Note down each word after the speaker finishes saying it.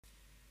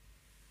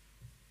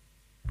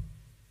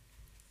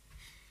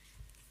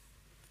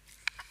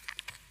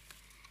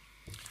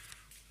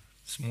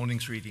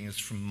morning's reading is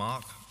from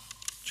Mark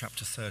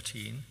chapter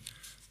 13,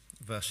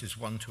 verses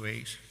 1 to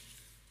 8,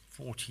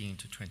 14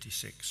 to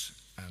 26,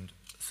 and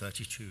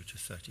 32 to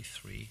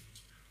 33.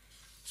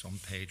 It's on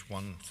page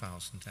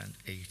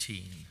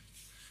 1018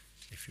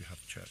 if you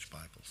have church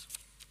Bibles.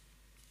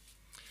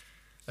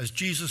 As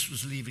Jesus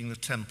was leaving the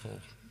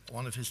temple,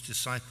 one of his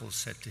disciples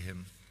said to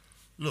him,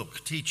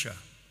 "Look, teacher,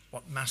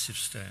 what massive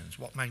stones,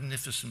 what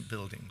magnificent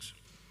buildings."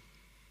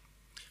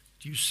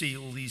 "Do you see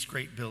all these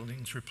great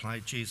buildings?"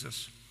 replied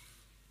Jesus.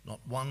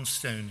 "Not one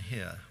stone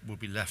here will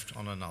be left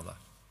on another.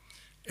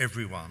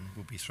 Everyone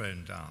will be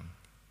thrown down."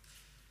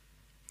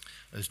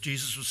 As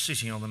Jesus was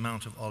sitting on the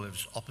Mount of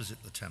Olives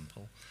opposite the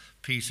temple,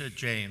 Peter,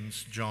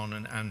 James, John,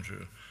 and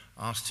Andrew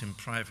asked him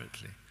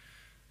privately,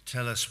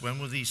 "Tell us, when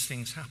will these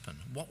things happen?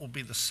 What will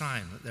be the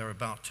sign that they're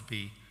about to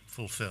be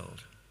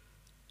fulfilled?"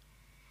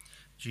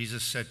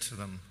 Jesus said to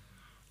them,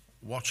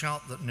 "Watch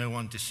out that no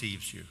one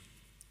deceives you.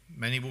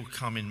 Many will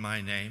come in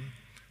my name,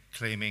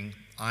 claiming,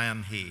 'I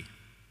am he,'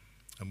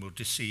 and will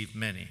deceive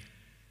many.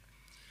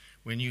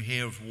 When you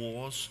hear of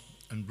wars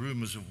and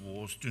rumors of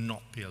wars, do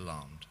not be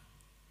alarmed.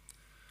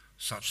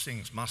 Such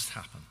things must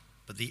happen,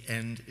 but the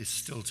end is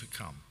still to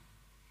come.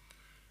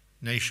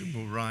 Nation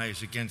will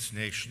rise against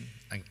nation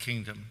and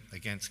kingdom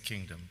against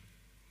kingdom.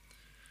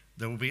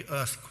 There will be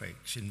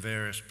earthquakes in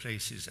various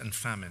places and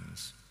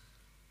famines.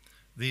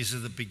 These are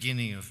the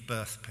beginning of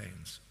birth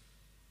pains.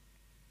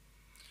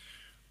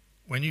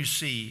 When you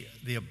see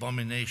the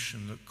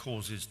abomination that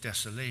causes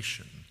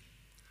desolation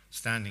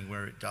standing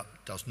where it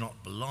does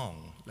not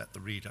belong, let the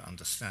reader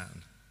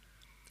understand.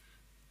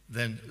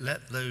 Then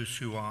let those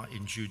who are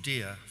in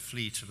Judea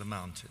flee to the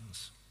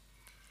mountains.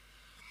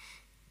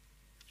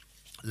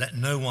 Let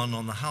no one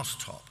on the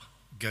housetop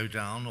go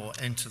down or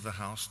enter the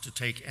house to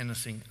take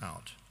anything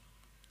out.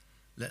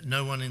 Let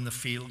no one in the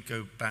field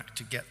go back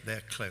to get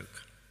their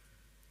cloak.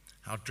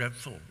 How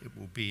dreadful it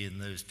will be in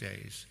those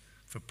days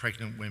for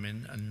pregnant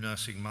women and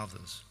nursing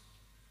mothers.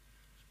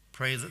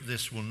 Pray that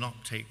this will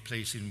not take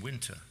place in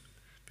winter,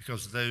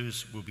 because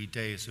those will be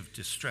days of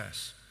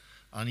distress,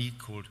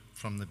 unequaled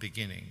from the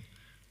beginning,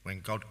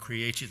 when God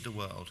created the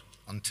world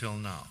until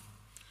now,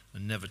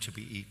 and never to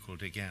be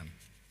equaled again.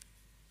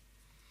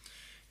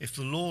 If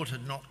the Lord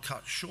had not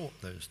cut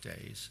short those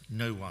days,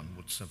 no one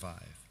would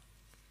survive.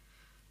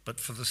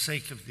 But for the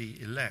sake of the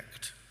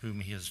elect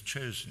whom he has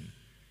chosen,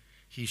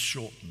 he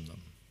shortened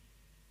them.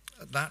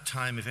 At that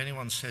time, if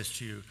anyone says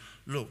to you,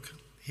 'Look,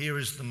 here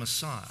is the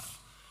Messiah,'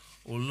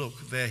 or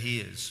 'Look, there he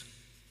is,'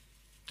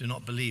 do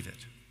not believe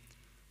it.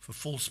 For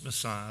false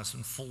messiahs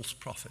and false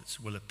prophets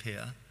will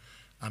appear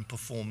and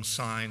perform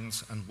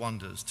signs and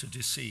wonders to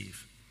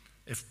deceive,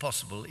 if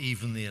possible,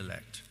 even the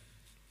elect.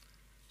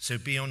 So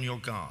be on your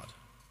guard.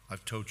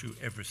 I've told you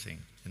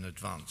everything in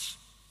advance.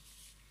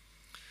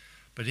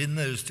 But in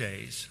those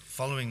days,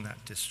 following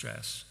that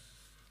distress,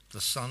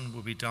 the sun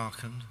will be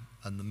darkened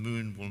and the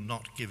moon will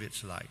not give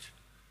its light.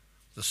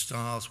 The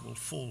stars will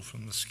fall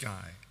from the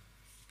sky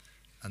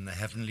and the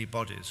heavenly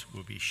bodies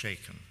will be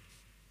shaken.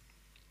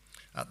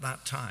 At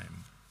that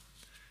time,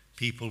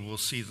 people will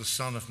see the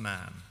Son of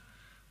Man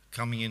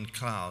coming in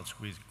clouds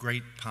with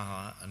great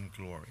power and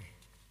glory.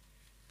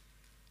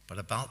 But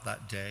about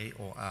that day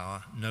or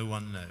hour, no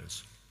one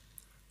knows,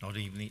 not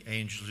even the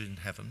angels in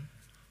heaven,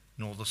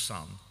 nor the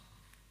Son,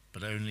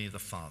 but only the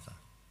Father.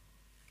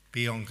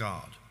 Be on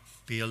guard,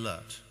 be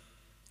alert.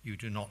 You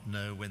do not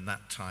know when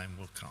that time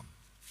will come."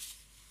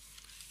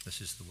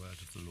 This is the word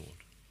of the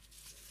Lord.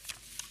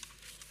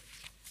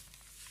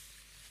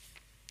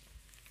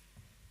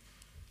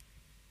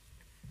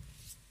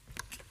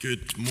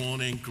 Good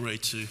morning.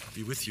 Great to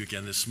be with you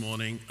again this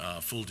morning.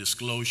 Full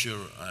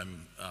disclosure,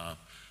 I'm a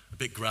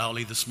bit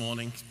growly this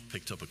morning.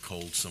 Picked up a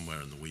cold somewhere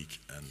in the week,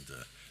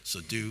 and so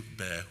do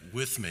bear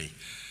with me.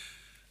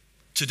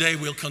 Today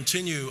we'll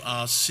continue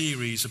our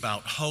series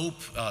about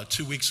hope.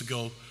 2 weeks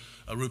ago,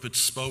 Rupert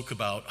spoke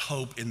about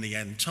hope in the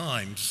end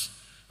times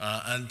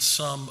and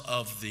some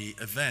of the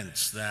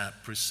events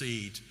that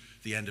precede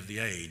the end of the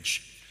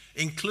age,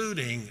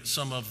 including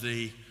some of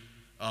the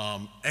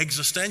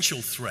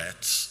existential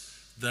threats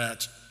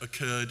that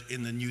occurred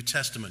in the New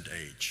Testament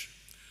age.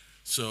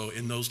 So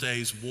in those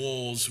days,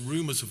 wars,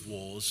 rumors of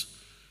wars,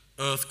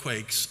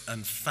 earthquakes,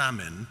 and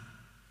famine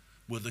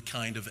were the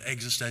kind of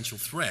existential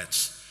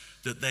threats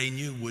that they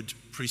knew would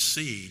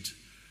precede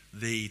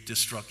the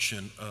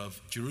destruction of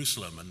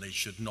Jerusalem, and they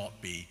should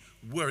not be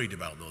worried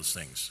about those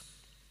things.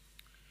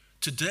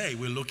 Today,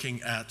 we're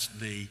looking at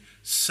the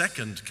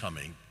second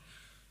coming,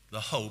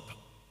 the hope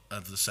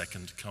of the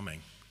second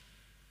coming.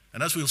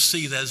 And as we'll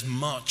see, there's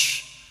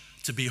much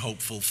to be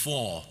hopeful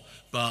for.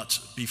 But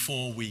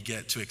before we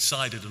get too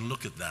excited and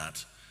look at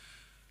that,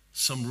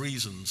 some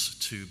reasons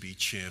to be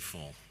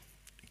cheerful.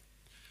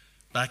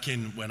 Back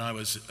when I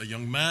was a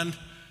young man,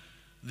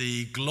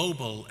 the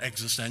global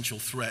existential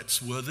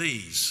threats were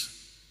these: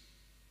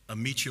 a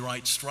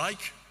meteorite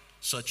strike,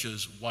 such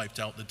as wiped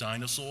out the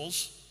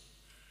dinosaurs;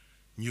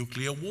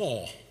 nuclear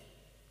war;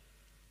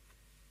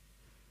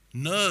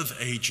 nerve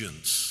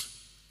agents,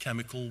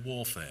 chemical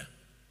warfare;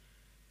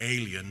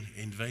 alien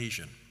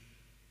invasion.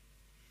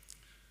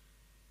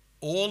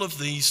 All of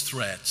these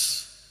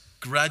threats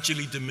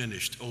gradually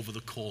diminished over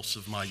the course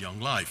of my young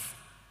life.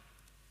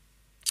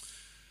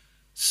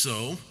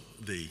 So,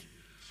 the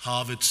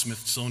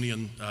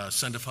Harvard-Smithsonian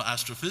Center for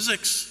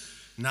Astrophysics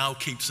now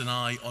keeps an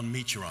eye on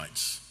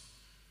meteorites.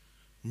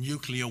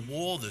 Nuclear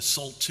war, the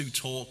SALT II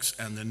talks,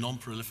 and the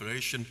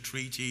non-proliferation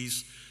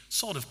treaties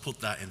sort of put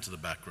that into the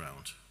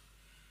background.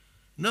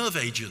 Nerve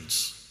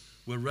agents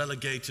were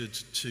relegated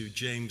to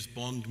James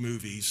Bond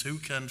movies. Who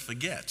can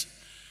forget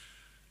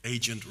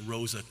Agent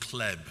Rosa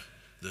Klebb,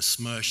 the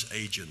SMERSH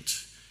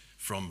agent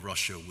from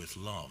Russia with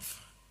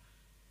Love?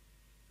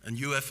 And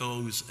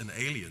UFOs and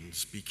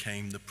aliens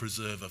became the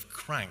preserve of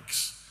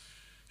cranks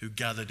who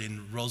gathered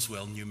in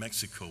Roswell, New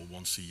Mexico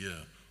once a year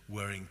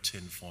wearing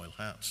tinfoil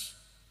hats.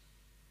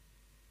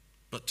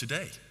 But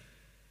today,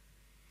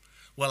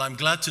 well, I'm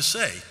glad to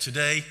say,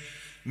 today,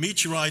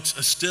 meteorites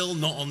are still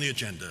not on the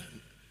agenda.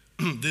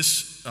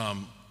 This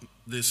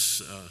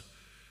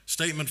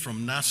statement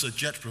from NASA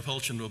Jet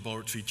Propulsion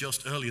Laboratory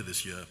just earlier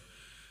this year: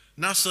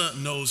 NASA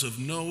knows of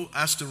no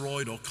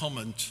asteroid or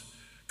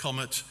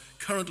comet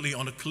currently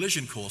on a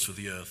collision course with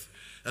the Earth.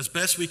 As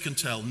best we can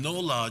tell, no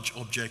large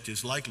object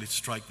is likely to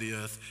strike the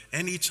Earth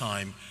any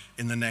time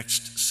in the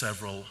next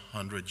several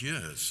hundred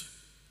years.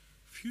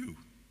 Phew.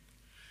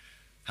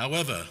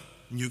 However,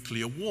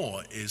 nuclear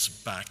war is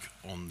back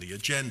on the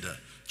agenda.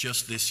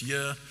 Just this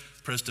year,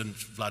 President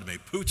Vladimir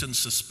Putin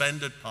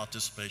suspended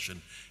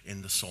participation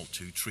in the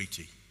SALT II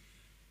treaty.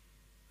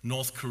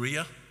 North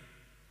Korea,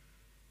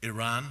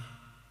 Iran,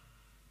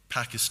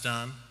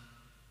 Pakistan,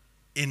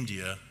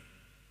 India,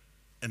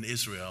 and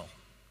Israel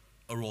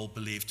are all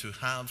believed to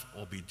have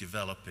or be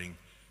developing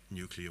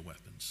nuclear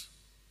weapons.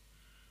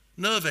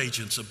 Nerve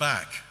agents are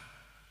back.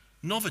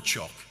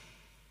 Novichok,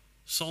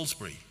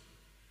 Salisbury.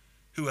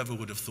 Whoever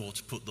would have thought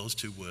to put those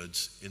two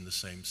words in the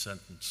same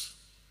sentence?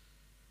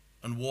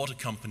 And water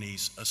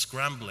companies are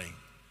scrambling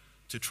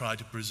to try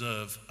to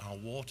preserve our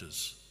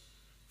waters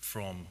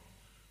from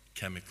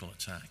chemical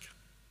attack.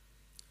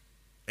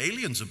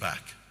 Aliens are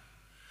back.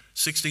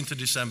 16th of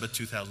December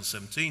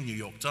 2017, New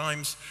York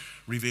Times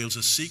reveals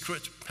a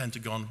secret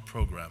Pentagon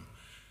program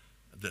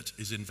that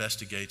is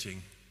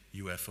investigating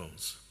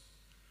UFOs.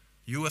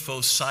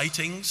 UFO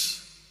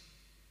sightings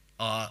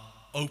are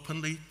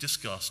openly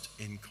discussed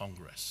in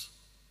Congress.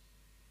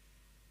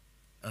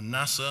 And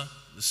NASA,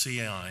 the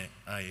CIA,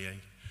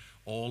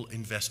 all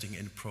investing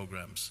in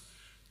programs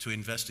to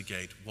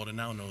investigate what are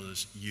now known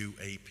as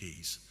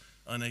UAPs,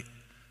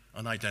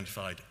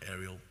 unidentified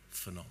aerial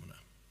phenomena.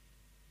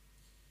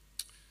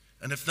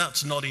 And if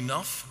that's not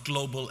enough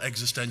global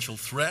existential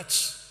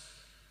threats,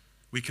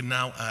 we can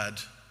now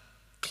add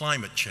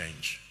climate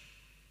change,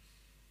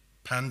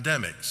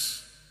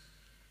 pandemics,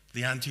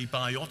 the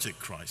antibiotic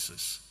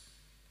crisis,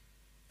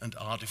 and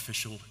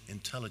artificial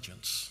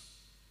intelligence.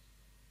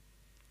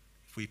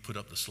 If we put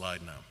up the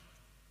slide now.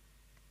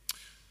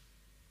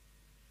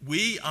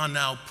 We are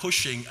now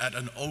pushing at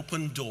an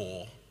open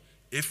door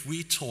if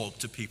we talk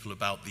to people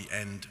about the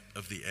end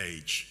of the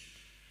age.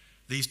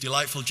 These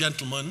delightful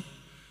gentlemen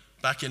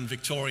back in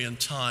Victorian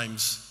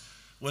times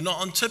were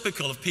not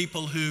untypical of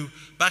people who,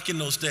 back in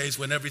those days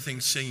when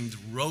everything seemed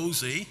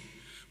rosy,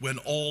 when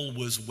all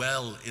was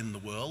well in the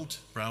world,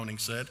 Browning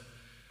said,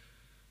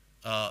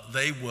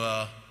 they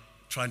were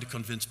trying to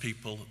convince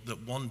people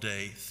that one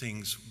day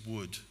things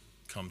would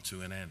come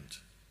to an end.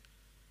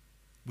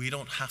 We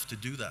don't have to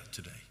do that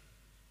today.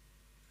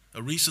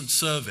 A recent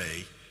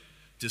survey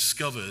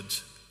discovered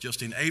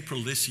just in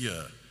April this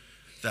year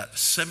that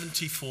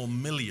 74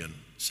 million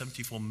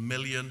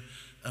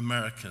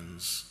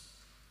Americans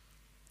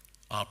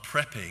are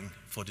prepping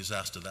for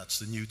disaster. That's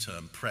the new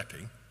term,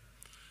 prepping.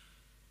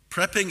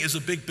 Prepping is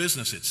a big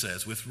business, it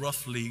says, with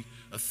roughly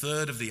a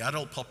third of the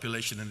adult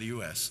population in the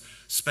US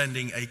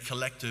spending a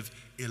collective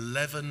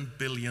 $11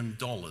 billion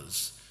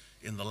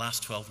in the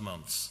last 12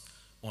 months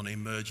on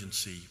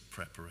emergency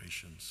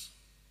preparations.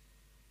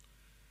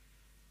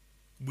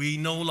 We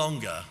no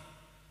longer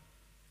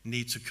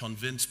need to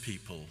convince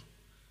people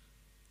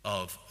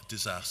of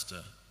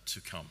disaster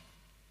to come.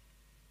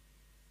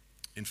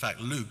 In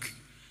fact, Luke,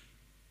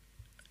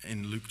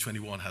 in Luke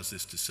 21, has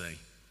this to say: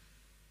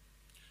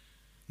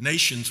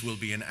 nations will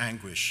be in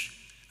anguish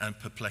and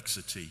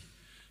perplexity.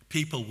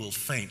 People will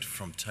faint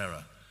from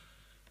terror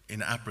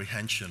in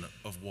apprehension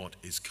of what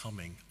is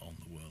coming on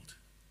the world.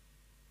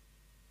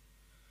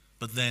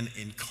 But then,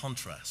 in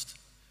contrast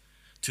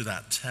to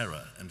that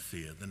terror and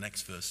fear, the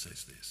next verse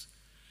says this: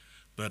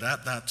 but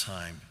at that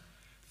time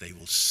they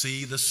will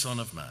see the Son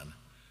of Man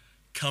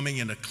coming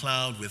in a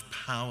cloud with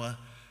power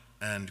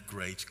and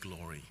great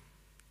glory.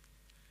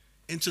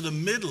 Into the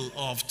middle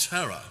of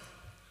terror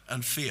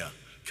and fear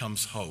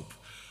comes hope.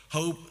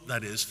 Hope,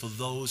 that is, for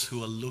those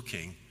who are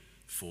looking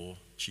for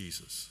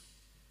Jesus.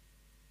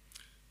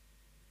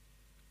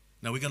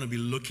 Now, we're going to be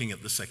looking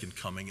at the second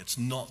coming. It's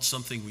not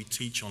something we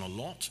teach on a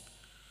lot,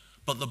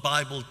 but the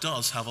Bible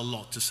does have a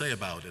lot to say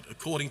about it.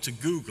 According to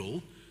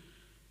Google,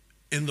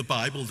 in the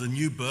Bible, the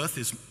new birth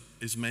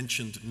is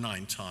mentioned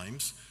 9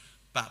 times.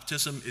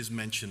 Baptism is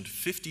mentioned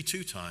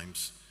 52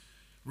 times.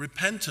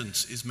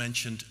 Repentance is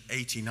mentioned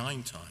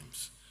 89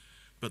 times,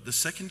 but the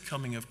second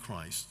coming of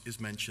Christ is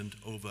mentioned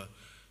over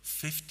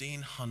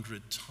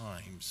 1,500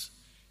 times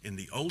in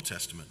the Old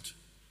Testament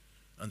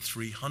and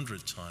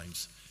 300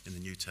 times in the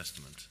New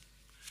Testament.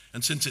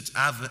 And since it's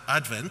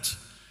Advent,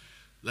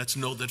 let's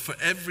note that for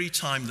every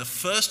time the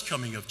first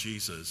coming of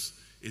Jesus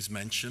is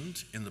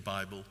mentioned in the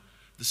Bible,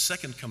 the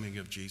second coming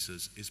of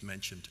Jesus is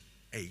mentioned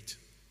 8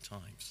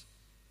 times.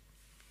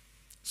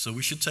 So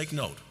we should take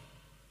note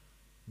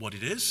what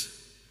it is,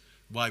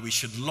 why we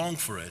should long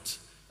for it,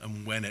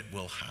 and when it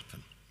will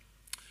happen.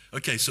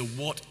 Okay, so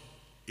what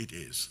it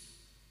is.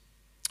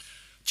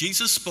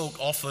 Jesus spoke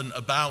often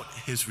about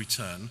his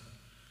return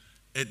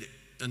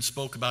and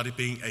spoke about it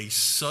being a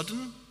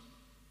sudden,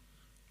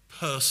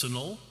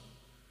 personal,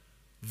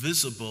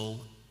 visible,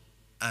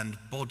 and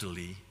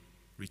bodily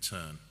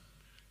return.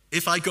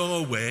 If I go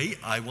away,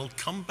 I will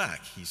come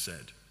back, he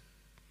said.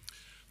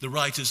 The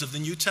writers of the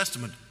New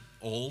Testament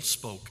all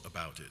spoke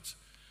about it.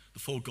 The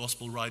 4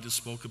 gospel writers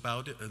spoke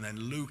about it, and then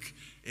Luke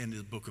in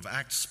the book of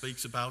Acts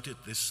speaks about it.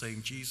 This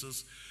same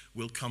Jesus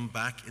will come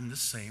back in the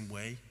same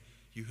way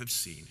you have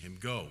seen him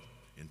go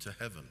into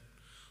heaven.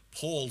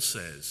 Paul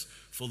says,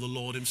 for the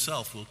Lord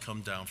himself will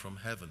come down from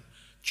heaven.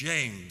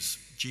 James,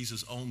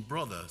 Jesus' own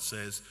brother,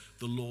 says,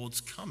 the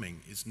Lord's coming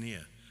is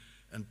near.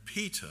 And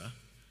Peter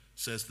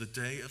says, the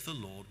day of the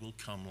Lord will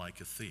come like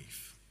a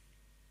thief.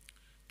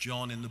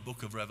 John in the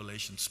book of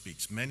Revelation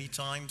speaks many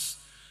times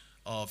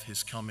of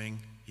his coming.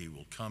 He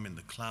will come in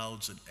the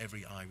clouds and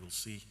every eye will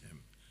see him.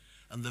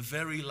 And the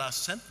very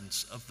last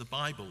sentence of the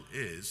Bible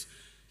is,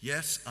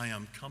 yes, I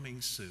am coming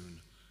soon.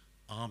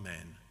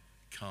 Amen.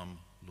 Come,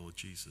 Lord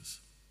Jesus.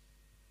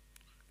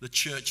 The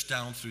church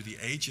down through the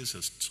ages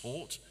has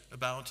taught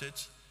about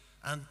it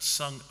and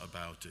sung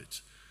about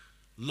it.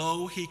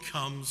 Lo, he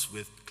comes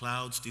with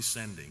clouds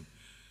descending,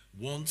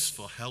 once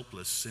for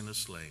helpless sinners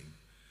slain.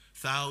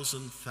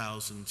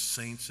 1,000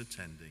 saints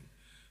attending,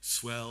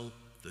 swell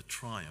the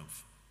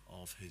triumph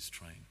of his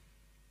train.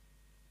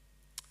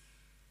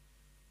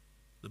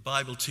 The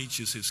Bible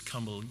teaches his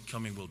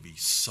coming will be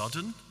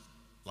sudden,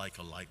 like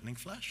a lightning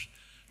flash,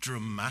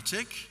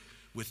 dramatic,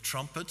 with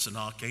trumpets and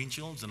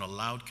archangels and a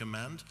loud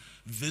command,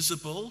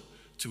 visible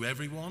to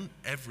everyone,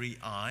 every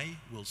eye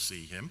will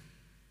see him.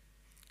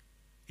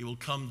 He will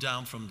come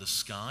down from the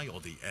sky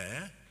or the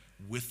air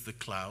with the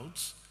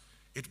clouds.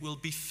 It will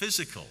be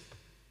physical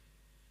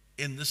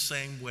in the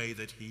same way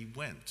that he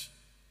went.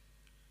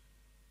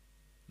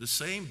 The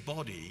same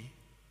body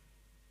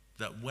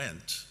that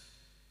went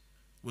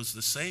was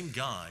the same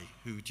guy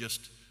who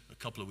just a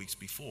couple of weeks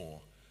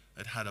before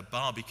had a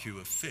barbecue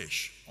of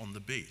fish on the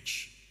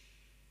beach.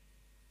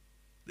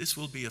 This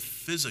will be a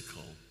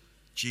physical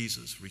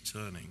Jesus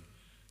returning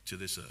to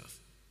this earth.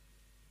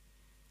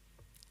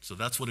 So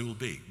that's what it will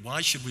be.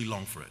 Why should we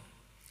long for it?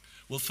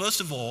 Well,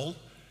 first of all,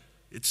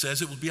 it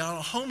says it will be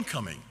our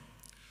homecoming.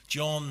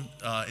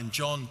 In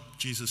John,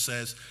 Jesus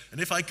says,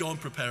 and if I go and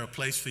prepare a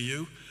place for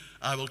you,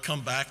 I will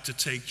come back to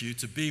take you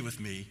to be with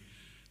me,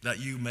 that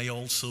you may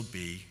also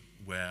be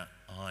where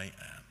I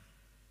am.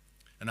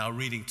 And our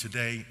reading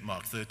today,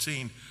 Mark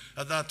 13,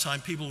 at that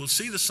time people will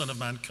see the Son of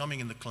Man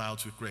coming in the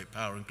clouds with great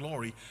power and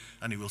glory,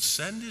 and he will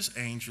send his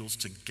angels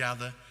to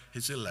gather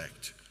his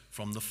elect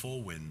from the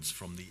 4 winds,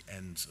 from the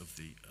ends of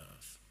the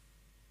earth.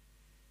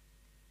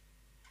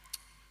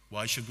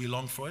 Why should we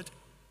long for it?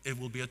 It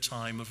will be a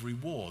time of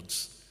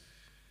rewards.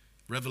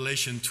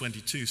 Revelation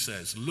 22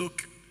 says,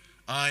 look,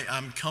 I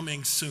am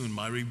coming soon.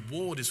 My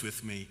reward is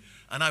with me,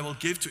 and I will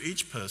give to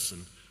each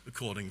person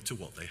according to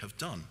what they have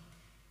done.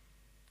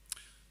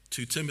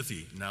 2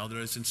 Timothy, now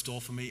there is in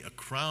store for me a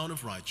crown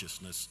of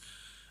righteousness,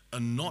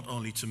 and not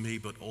only to me,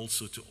 but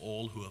also to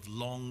all who have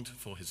longed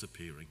for his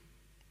appearing.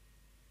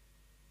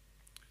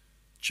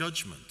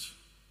 Judgment.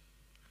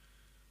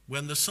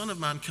 When the Son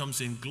of Man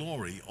comes in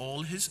glory,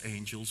 all his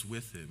angels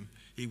with him,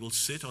 he will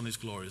sit on his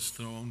glorious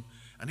throne,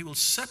 and he will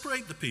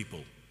separate the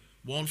people,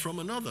 one from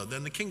another.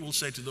 Then the king will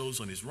say to those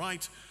on his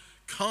right,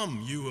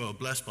 come, you who are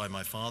blessed by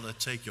my Father,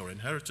 take your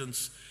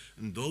inheritance,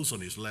 and those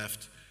on his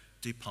left,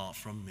 depart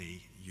from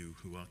me, you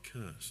who are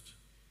cursed.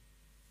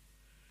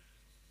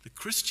 The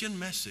Christian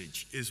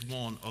message is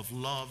one of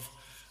love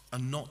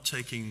and not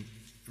taking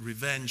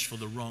revenge for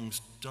the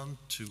wrongs done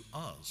to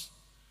us.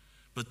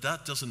 But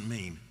that doesn't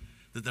mean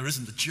that there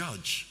isn't a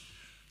judge.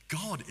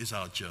 God is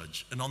our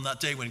judge. And on that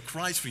day when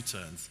Christ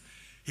returns,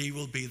 he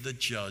will be the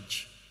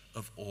judge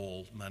of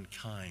all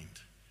mankind.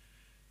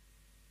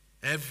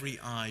 Every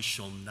eye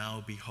shall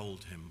now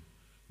behold him,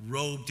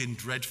 robed in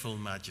dreadful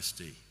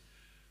majesty.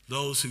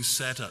 Those who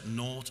sat at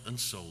naught and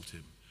sold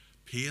him,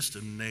 pierced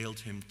and nailed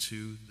him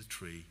to the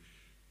tree,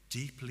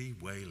 deeply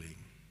wailing,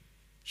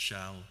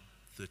 shall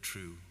the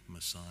true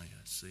Messiah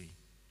see.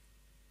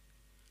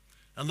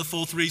 And the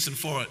 4th reason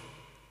for it,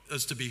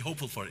 as to be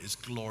hopeful for it, is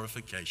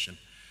glorification.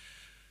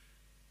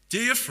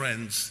 Dear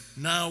friends,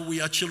 now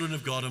we are children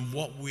of God, and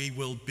what we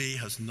will be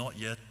has not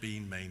yet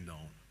been made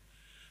known.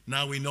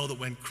 Now we know that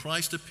when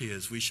Christ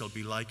appears, we shall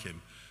be like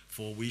him,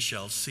 for we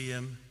shall see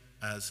him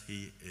as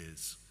he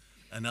is.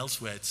 and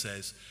elsewhere it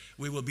says,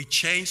 we will be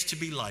changed to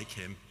be like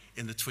him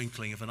in the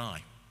twinkling of an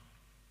eye.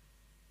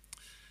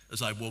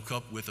 As I woke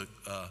up with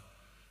a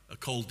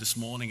cold this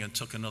morning and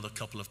took another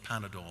couple of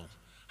Panadol,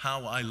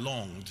 how I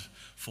longed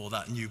for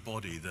that new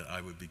body that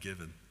I would be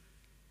given.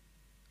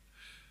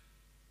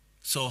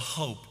 So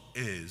hope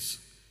is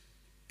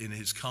in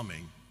his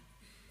coming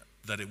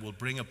that it will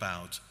bring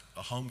about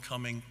a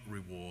homecoming,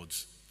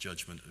 rewards,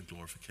 judgment, and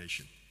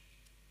glorification.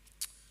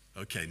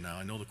 Okay, now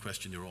I know the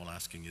question you're all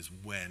asking is,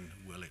 when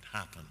will it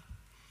happen?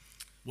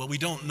 Well, we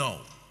don't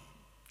know.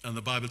 And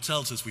the Bible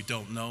tells us we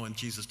don't know, and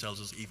Jesus tells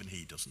us even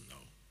he doesn't know.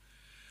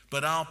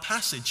 But our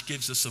passage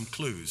gives us some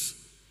clues.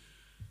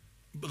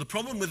 But the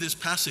problem with this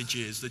passage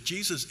is that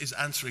Jesus is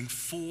answering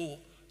 4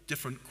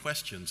 different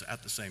questions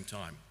at the same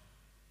time.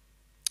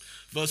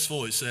 Verse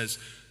 4, it says,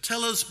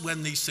 tell us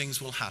when these things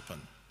will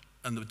happen.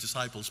 And the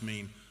disciples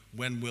mean,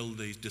 when will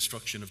the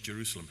destruction of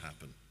Jerusalem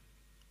happen?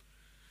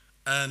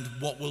 And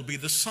what will be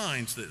the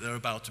signs that they're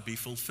about to be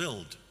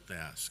fulfilled, they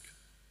ask.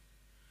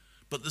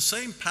 But the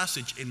same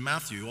passage in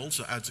Matthew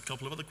also adds a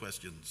couple of other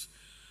questions.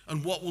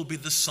 And what will be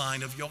the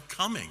sign of your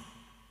coming?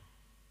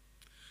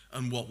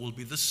 And what will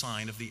be the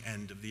sign of the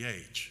end of the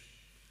age?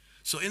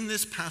 So in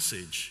this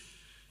passage,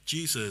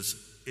 Jesus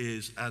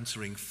is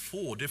answering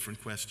 4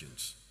 different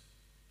questions.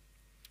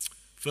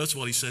 First of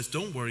all, he says,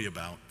 don't worry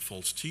about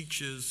false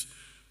teachers.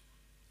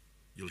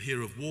 You'll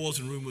hear of wars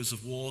and rumors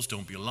of wars.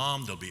 Don't be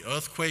alarmed. There'll be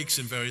earthquakes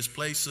in various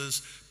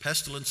places,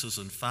 pestilences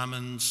and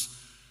famines.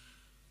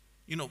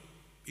 You know,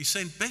 he's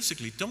saying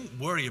basically, don't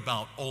worry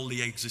about all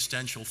the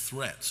existential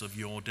threats of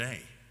your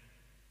day.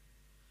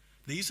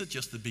 These are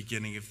just the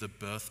beginning of the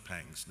birth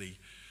pangs, the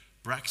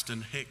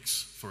Braxton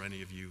Hicks, for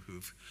any of you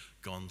who've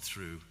gone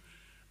through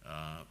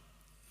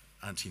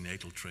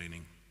antenatal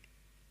training.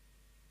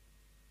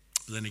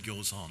 Then he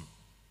goes on.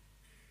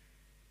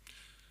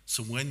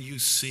 So when you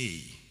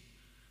see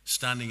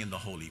standing in the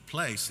holy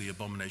place the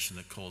abomination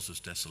that causes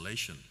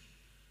desolation,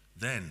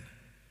 then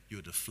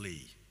you're to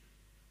flee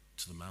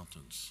to the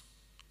mountains.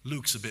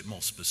 Luke's a bit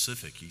more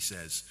specific. He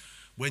says,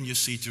 when you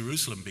see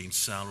Jerusalem being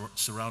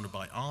surrounded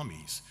by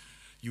armies,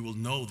 you will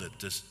know that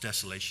this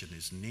desolation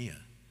is near.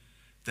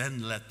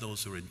 Then let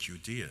those who are in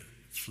Judea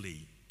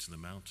flee to the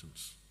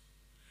mountains.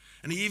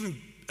 And he even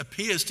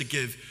appears to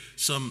give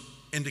some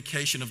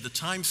indication of the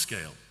time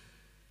scale.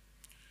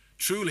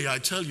 Truly, I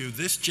tell you,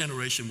 this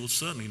generation will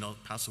certainly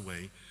not pass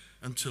away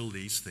until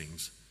these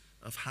things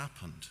have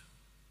happened.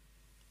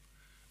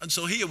 And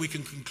so here we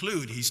can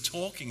conclude he's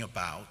talking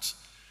about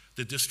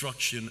the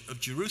destruction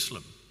of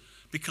Jerusalem,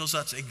 because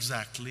that's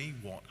exactly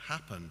what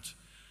happened.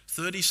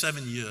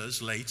 37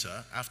 years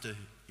later, after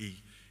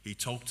he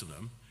talked to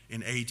them,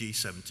 in AD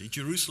 70,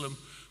 Jerusalem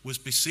was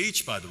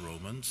besieged by the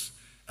Romans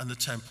and the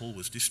temple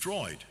was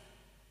destroyed.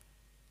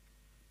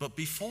 But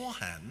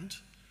beforehand,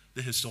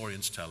 the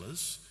historians tell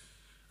us,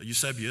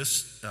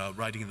 Eusebius,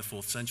 writing in the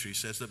 4th century,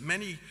 says that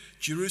many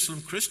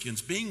Jerusalem Christians,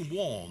 being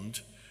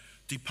warned,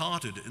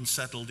 departed and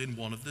settled in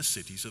one of the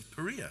cities of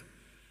Perea,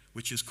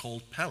 which is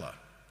called Pella.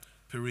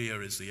 Perea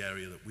is the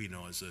area that we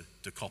know as a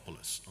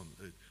Decapolis,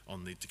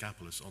 on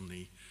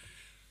the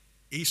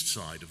east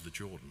side of the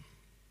Jordan.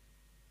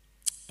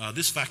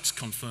 This fact's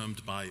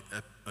confirmed by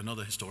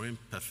another historian,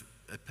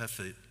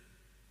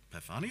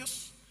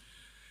 Epiphanius,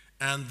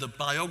 and the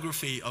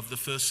biography of the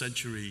 1st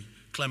century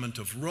Clement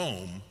of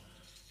Rome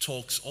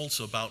talks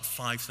also about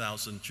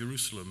 5,000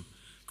 Jerusalem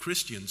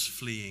Christians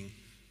fleeing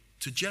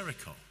to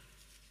Jericho.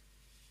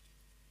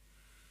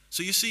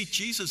 So you see,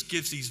 Jesus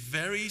gives these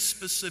very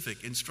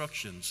specific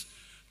instructions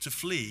to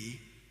flee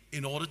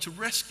in order to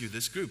rescue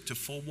this group, to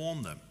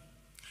forewarn them.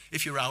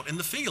 If you're out in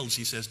the fields,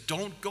 he says,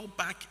 don't go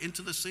back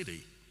into the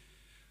city.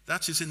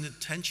 That is in the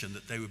intention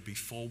that they would be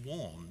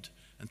forewarned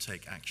and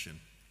take action.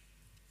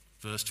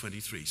 Verse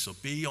 23, so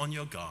be on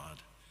your guard.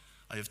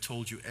 I have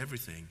told you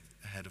everything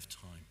ahead of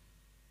time.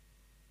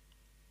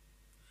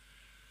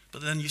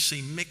 But then you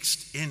see,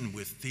 mixed in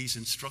with these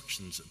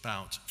instructions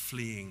about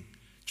fleeing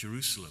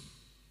Jerusalem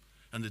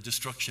and the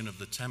destruction of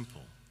the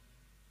temple,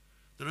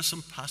 there are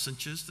some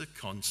passages that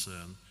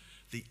concern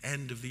the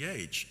end of the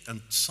age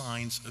and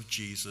signs of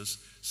Jesus'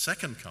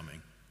 second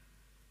coming.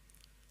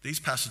 These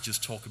passages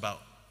talk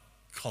about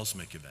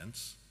cosmic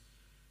events,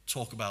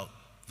 talk about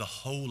the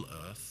whole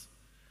earth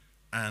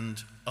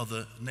and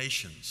other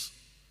nations,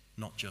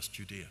 not just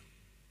Judea.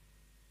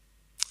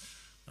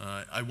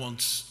 I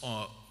once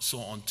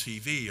saw on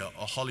TV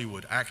a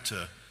Hollywood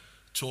actor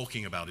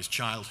talking about his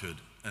childhood,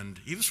 and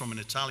he was from an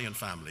Italian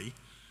family,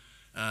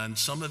 and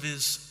some of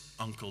his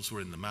uncles were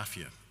in the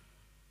mafia.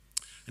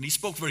 And he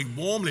spoke very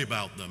warmly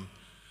about them,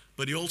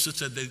 but he also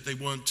said they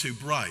weren't too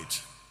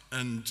bright.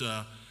 And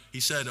he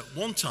said at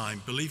one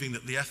time, believing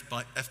that the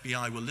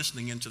FBI were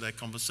listening into their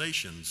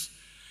conversations,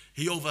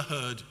 he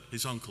overheard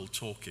his uncle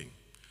talking,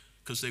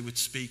 because they would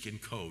speak in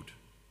code.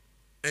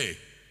 Hey,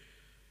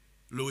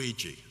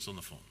 Luigi is on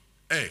the phone.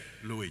 Hey,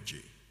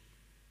 Luigi,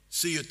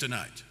 see you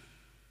tonight.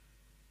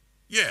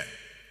 Yeah,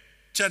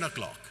 10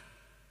 o'clock.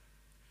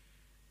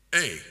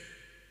 Hey,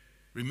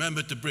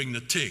 remember to bring the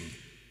ting.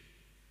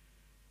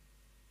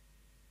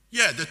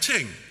 Yeah, the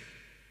ting.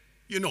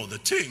 You know, the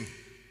ting.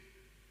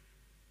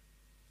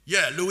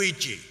 Yeah,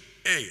 Luigi,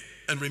 hey,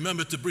 and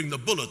remember to bring the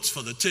bullets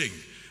for the ting.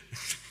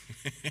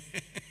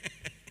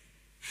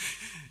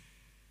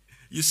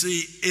 You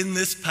see, in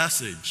this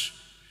passage,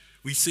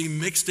 we see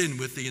mixed in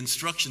with the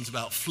instructions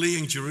about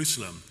fleeing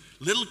Jerusalem,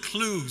 little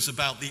clues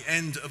about the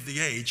end of the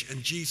age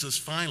and Jesus'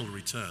 final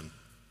return.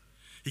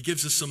 He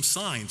gives us some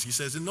signs. He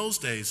says, in those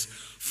days,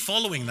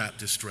 following that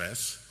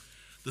distress,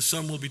 the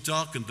sun will be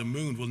darkened, the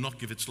moon will not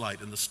give its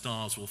light, and the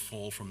stars will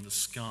fall from the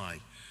sky,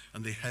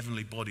 and the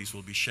heavenly bodies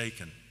will be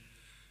shaken.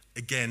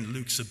 Again,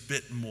 Luke's a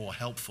bit more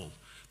helpful.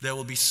 There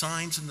will be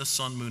signs in the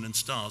sun, moon, and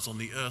stars. On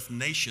the earth,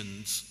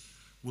 nations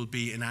will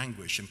be in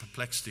anguish and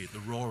perplexity at the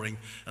roaring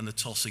and the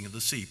tossing of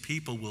the sea.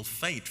 People will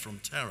faint from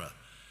terror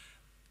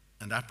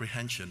and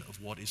apprehension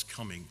of what is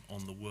coming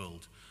on the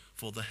world,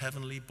 for the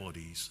heavenly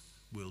bodies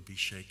will be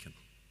shaken.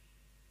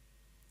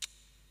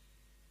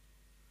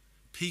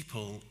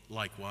 People,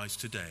 likewise,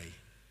 today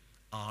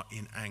are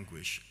in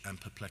anguish and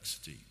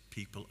perplexity.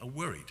 People are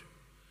worried.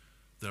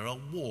 There are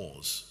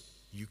wars,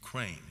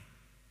 Ukraine,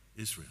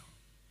 Israel.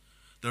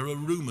 There are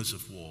rumors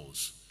of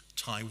wars,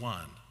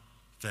 Taiwan,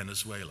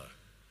 Venezuela.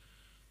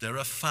 There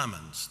are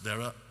famines,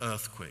 there are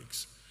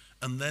earthquakes.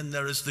 And then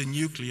there is the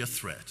nuclear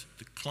threat,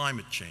 the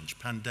climate change,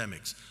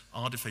 pandemics,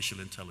 artificial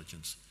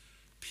intelligence.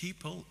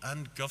 People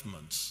and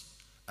governments,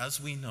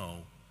 as we know,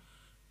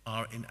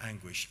 are in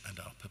anguish and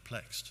are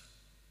perplexed.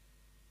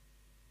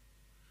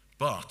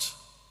 But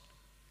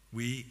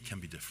we can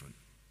be different.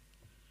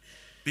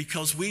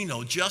 Because we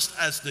know, just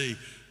as the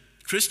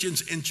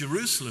Christians in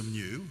Jerusalem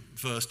knew,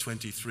 verse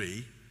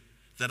 23,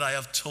 that I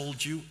have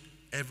told you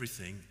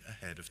everything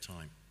ahead of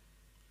time.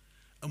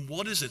 And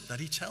what is it that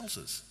he tells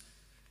us?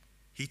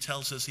 He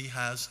tells us he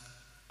has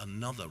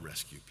another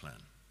rescue plan.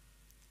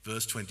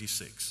 Verse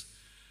 26,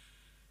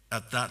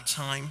 at that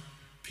time,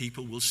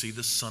 people will see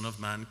the Son of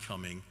Man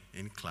coming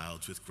in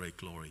clouds with great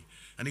glory.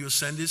 And he will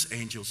send his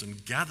angels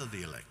and gather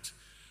the elect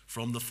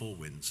from the four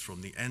winds,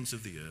 from the ends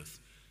of the earth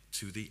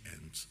to the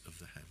ends of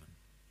the heaven.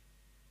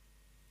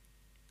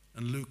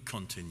 And Luke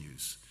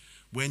continues,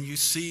 when you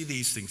see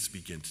these things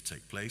begin to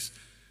take place,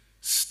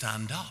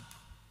 stand up,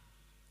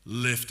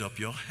 lift up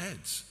your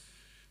heads,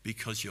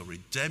 because your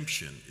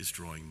redemption is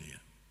drawing near.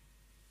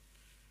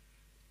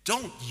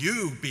 Don't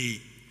you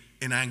be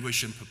in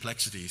anguish and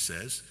perplexity, he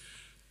says.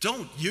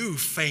 Don't you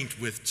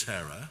faint with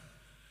terror.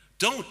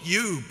 Don't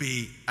you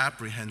be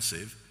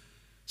apprehensive.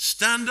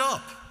 Stand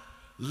up,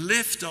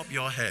 lift up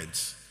your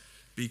heads,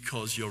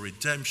 because your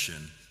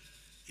redemption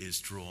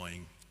is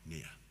drawing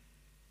near.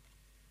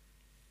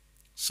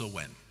 So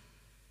when?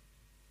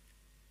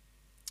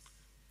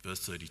 Verse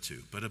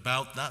 32, but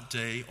about that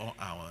day or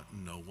hour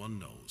no one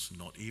knows,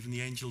 not even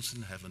the angels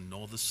in heaven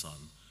nor the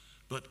Son,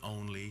 but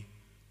only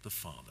the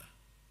Father.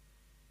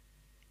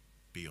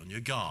 Be on your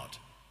guard.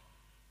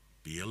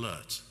 Be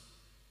alert.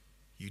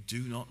 You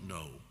do not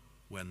know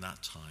when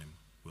that time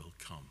will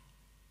come.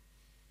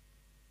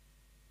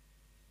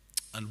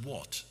 And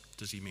what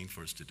does he mean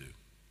for us to do?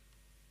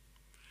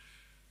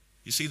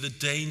 You see, the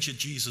danger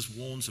Jesus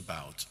warns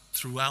about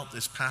throughout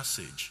this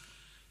passage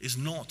is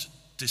not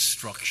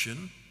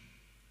destruction,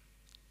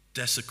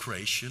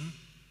 desecration,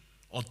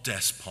 or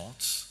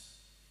despots.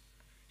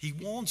 He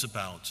warns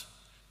about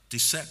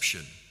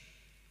deception,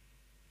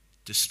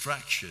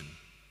 distraction,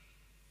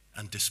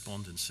 and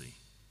despondency.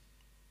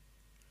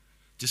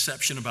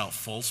 Deception about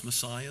false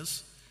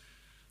messiahs,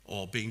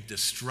 or being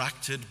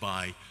distracted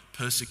by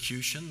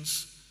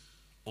persecutions,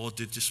 or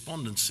the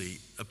despondency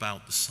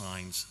about the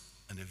signs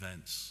and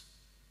events.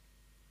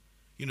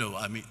 You know,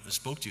 I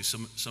spoke to you,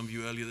 some of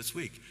you earlier this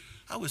week.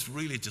 I was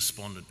really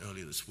despondent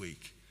earlier this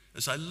week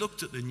as I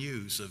looked at the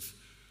news of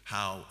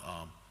how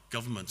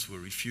governments were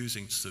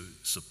refusing to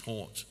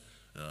support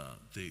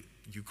the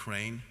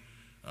Ukraine,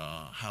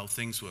 how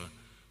things were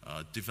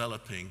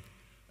developing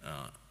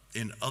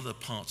in other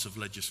parts of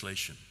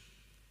legislation.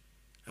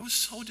 I was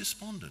so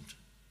despondent.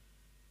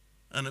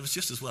 And it was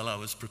just as well I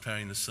was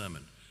preparing the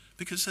sermon,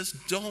 because it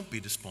says, don't be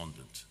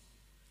despondent.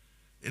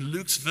 In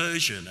Luke's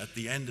version, at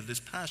the end of this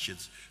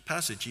passage,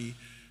 he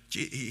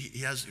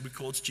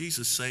records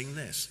Jesus saying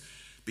this,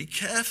 be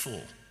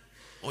careful,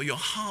 or your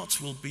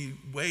hearts will be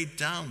weighed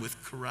down with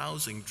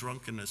carousing,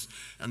 drunkenness,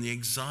 and the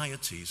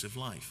anxieties of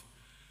life.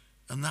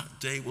 And that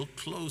day will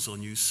close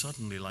on you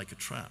suddenly like a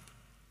trap.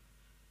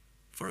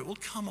 For it will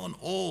come on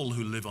all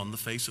who live on the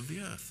face of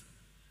the earth.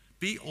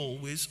 Be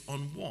always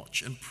on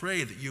watch and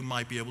pray that you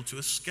might be able to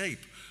escape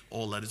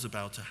all that is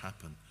about to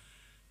happen,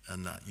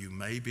 and that you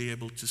may be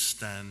able to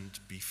stand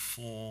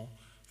before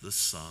the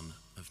Son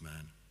of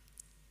Man.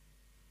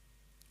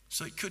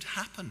 So it could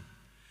happen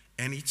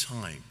any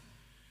time.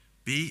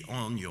 Be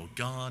on your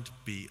guard,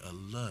 be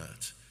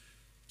alert.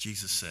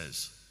 Jesus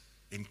says,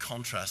 in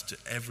contrast to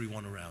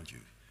everyone around you,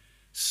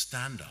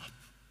 stand up,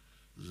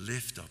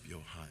 lift up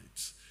your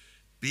heads,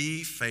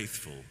 be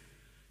faithful.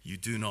 You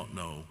do not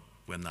know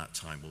when that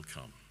time will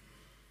come.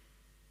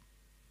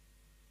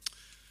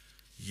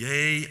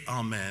 Yea,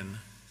 amen.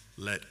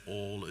 Let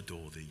all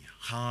adore thee,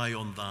 high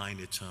on thine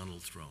eternal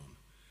throne.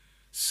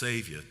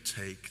 Savior,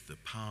 take the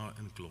power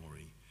and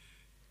glory.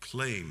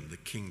 Claim the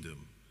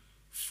kingdom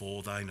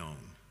for thine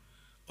own.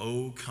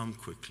 Oh, come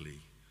quickly.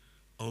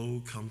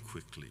 Oh, come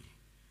quickly.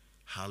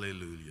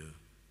 Hallelujah.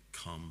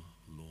 Come,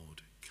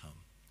 Lord, come.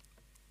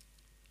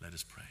 Let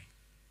us pray.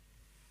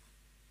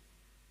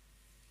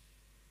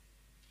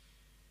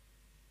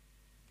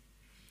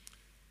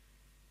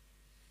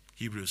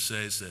 Hebrews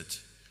says that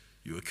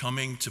you are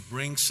coming to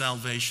bring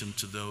salvation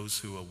to those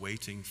who are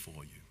waiting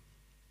for you.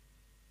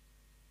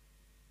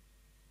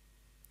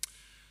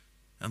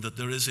 And that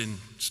there is in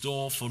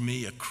store for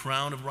me a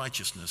crown of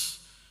righteousness,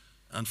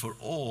 and for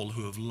all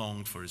who have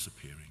longed for his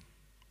appearing.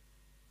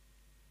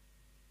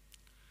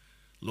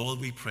 Lord,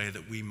 we pray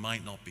that we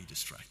might not be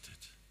distracted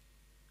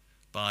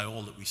by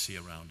all that we see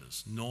around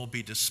us, nor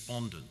be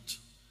despondent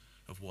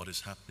of what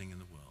is happening in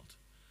the world.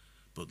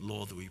 But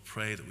Lord, that we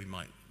pray that we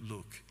might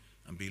look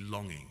and be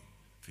longing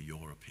for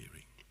your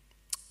appearing.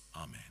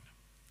 Amen.